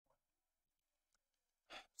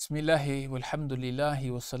Bismillahi walhamdulillahi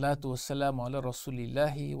wassalatu wassalamu ala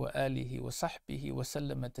rasulillahi wa alihi wa sahbihi wa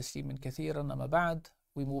sallama tasliman kathiran amma ba'd.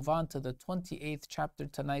 We move on to the 28th chapter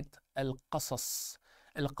tonight, Al-Qasas,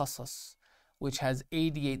 Al-Qasas, which has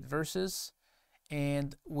 88 verses.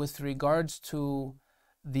 And with regards to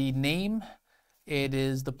the name, it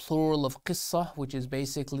is the plural of qissa, which is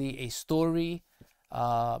basically a story.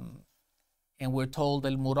 And we're told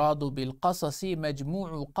al-muradu bil-qasasi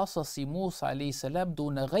majmu'u qasasi Musa alayhi salam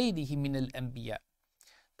duna ghayrihi min al-anbiya.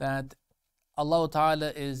 That Allah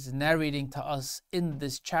Ta'ala is narrating to us in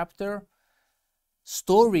this chapter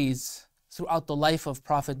stories throughout the life of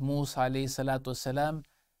Prophet Musa alayhi salatu wasalam,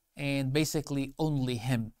 and basically only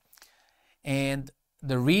him. And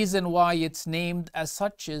the reason why it's named as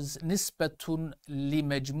such is nisbatun li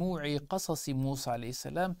majmu'i qasasi Musa alayhi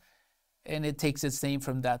salam. And it takes its name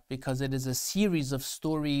from that because it is a series of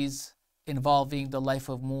stories involving the life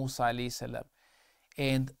of Musa alayhi salam.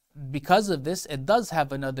 And because of this, it does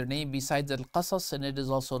have another name besides Al-Qasas, and it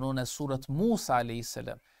is also known as Surah Musa alayhi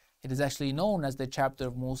salam. It is actually known as the chapter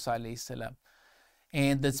of Musa alayhi salam.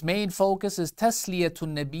 And its main focus is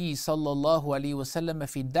Tasliyatun Nabi sallallahu alayhi wa sallam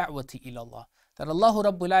fi da'wati ila Allah. That Allah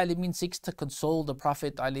Rabbul Alameen seeks to console the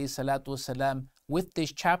Prophet alayhi salatu wasalam with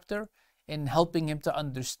this chapter, in helping him to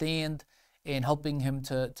understand and helping him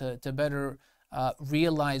to better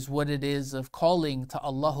realize what it is of calling to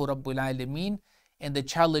Allah Rabbul Alameen and the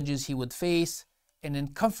challenges he would face, and in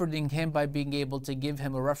comforting him by being able to give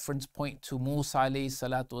him a reference point to Musa alayhi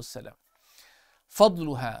salatu wasalam.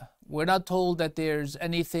 Fadluha. We're not told that there's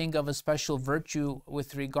anything of a special virtue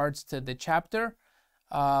with regards to the chapter.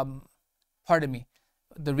 The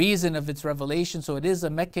reason of its revelation. So it is a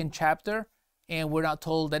Meccan chapter, and we're not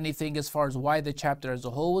told anything as far as why the chapter as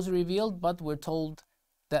a whole was revealed, but we're told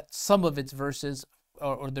that some of its verses,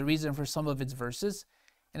 or the reason for some of its verses.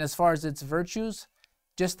 And as far as its virtues,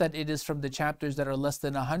 just that it is from the chapters that are less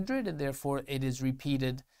than 100, and therefore it is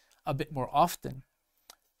repeated a bit more often.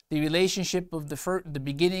 The relationship of the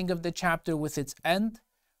beginning of the chapter with its end,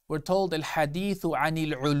 we're told al-hadithu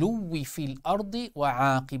anil uluwi fil ardi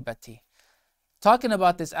wa aqibati. Talking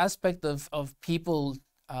about this aspect of people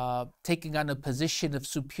taking on a position of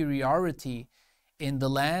superiority in the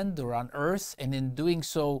land or on earth, and in doing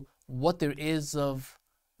so, what there is of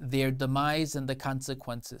their demise and the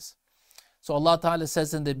consequences. So Allah Ta'ala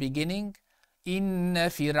says in the beginning, Inna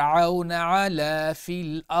fir'auna ala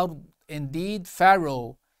fil ard. Indeed,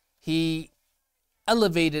 Pharaoh, he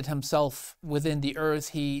elevated himself within the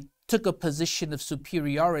earth. He took a position of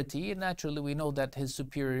superiority, and naturally we know that his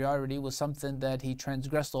superiority was something that he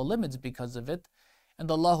transgressed all limits because of it. And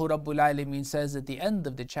Allah Rabbul Alameen says at the end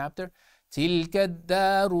of the chapter, تِلْكَ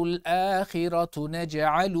الدَّارُ الْآخِرَةُ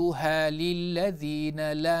نَجْعَلُهَا لِلَّذِينَ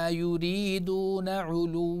لَا يُرِيدُونَ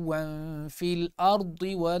عُلُوًّا فِي الْأَرْضِ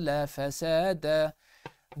وَلَا فَسَادًا.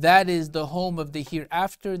 That is the home of the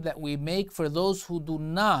hereafter that we make for those who do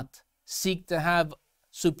not seek to have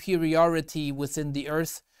superiority within the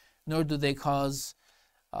earth, nor do they cause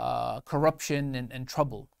corruption and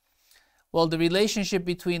trouble. Well, the relationship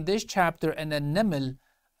between this chapter and An-Naml,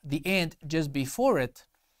 the ant just before it,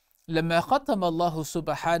 لما ختم الله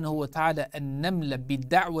سبحانه وتعالى النمل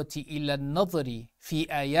بالدعوة إلى النظر في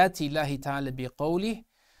آيات الله تعالى بقوله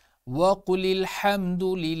وقل الحمد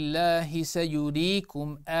لله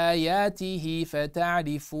سيريكم آياته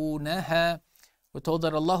فتعرفونها. We're told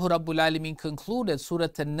that Allah Rabbul Alameen concluded Surah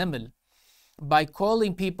An-Naml by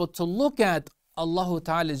calling people to look at Allah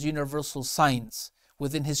Ta'ala's universal signs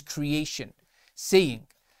within His creation, saying,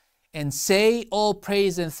 and say all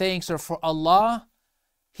praise and thanks are for Allah.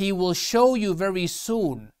 He will show you very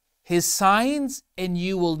soon His signs and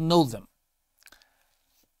you will know them.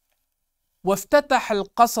 وافتتح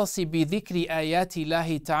القصص بذكر آيات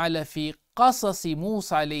الله تعالى في قصص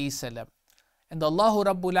موسى عليه السلام. And Allah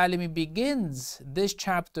Rabbul Alameen begins this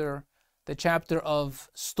chapter, the chapter of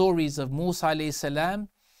stories of Musa alayhi salam,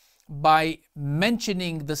 by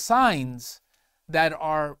mentioning the signs that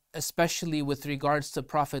are especially with regards to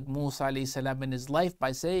Prophet Musa alayhi salam in his life,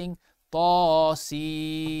 by saying طَاسِيم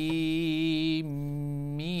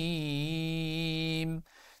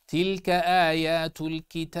تِلْكَ آيَاتُ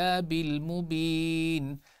الْكِتَابِ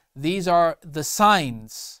الْمُبِينِ. These are the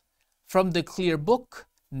signs from the clear book.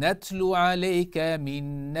 نَتْلُ عَلَيْكَ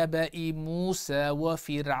مِن نَبَإِ مُوسَى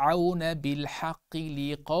وَفِرْعَوْنَ بِالْحَقِّ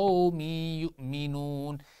لِقَوْمٍ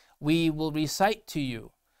يُؤْمِنُونَ. We will recite to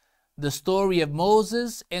you the story of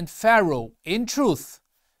Moses and Pharaoh in truth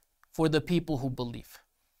for the people who believe.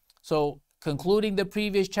 So, concluding the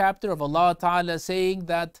previous chapter of Allah Ta'ala saying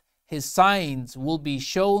that His signs will be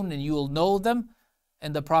shown and you will know them,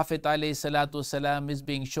 and the Prophet ﷺ is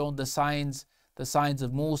being shown the signs the signs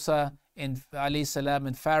of Musa and alayhi salam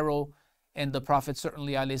and Pharaoh, and the Prophet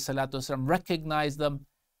certainly alayhi salatu wasalam recognized them,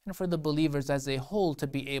 and for the believers as a whole to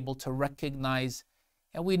be able to recognize.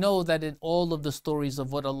 And we know that in all of the stories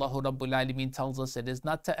of what Allah Rabbul Alameen tells us, it is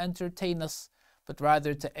not to entertain us, but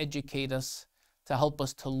rather to educate us, to help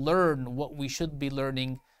us to learn what we should be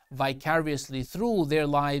learning vicariously through their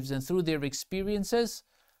lives and through their experiences,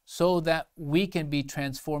 so that we can be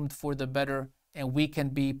transformed for the better and we can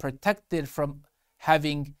be protected from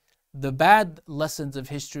having the bad lessons of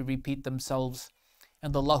history repeat themselves.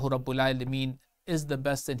 And Allah Rabbul Alameen is the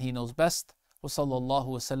best and He knows best. وصلى الله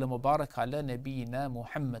وسلم وبارك على نبينا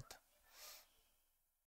محمد.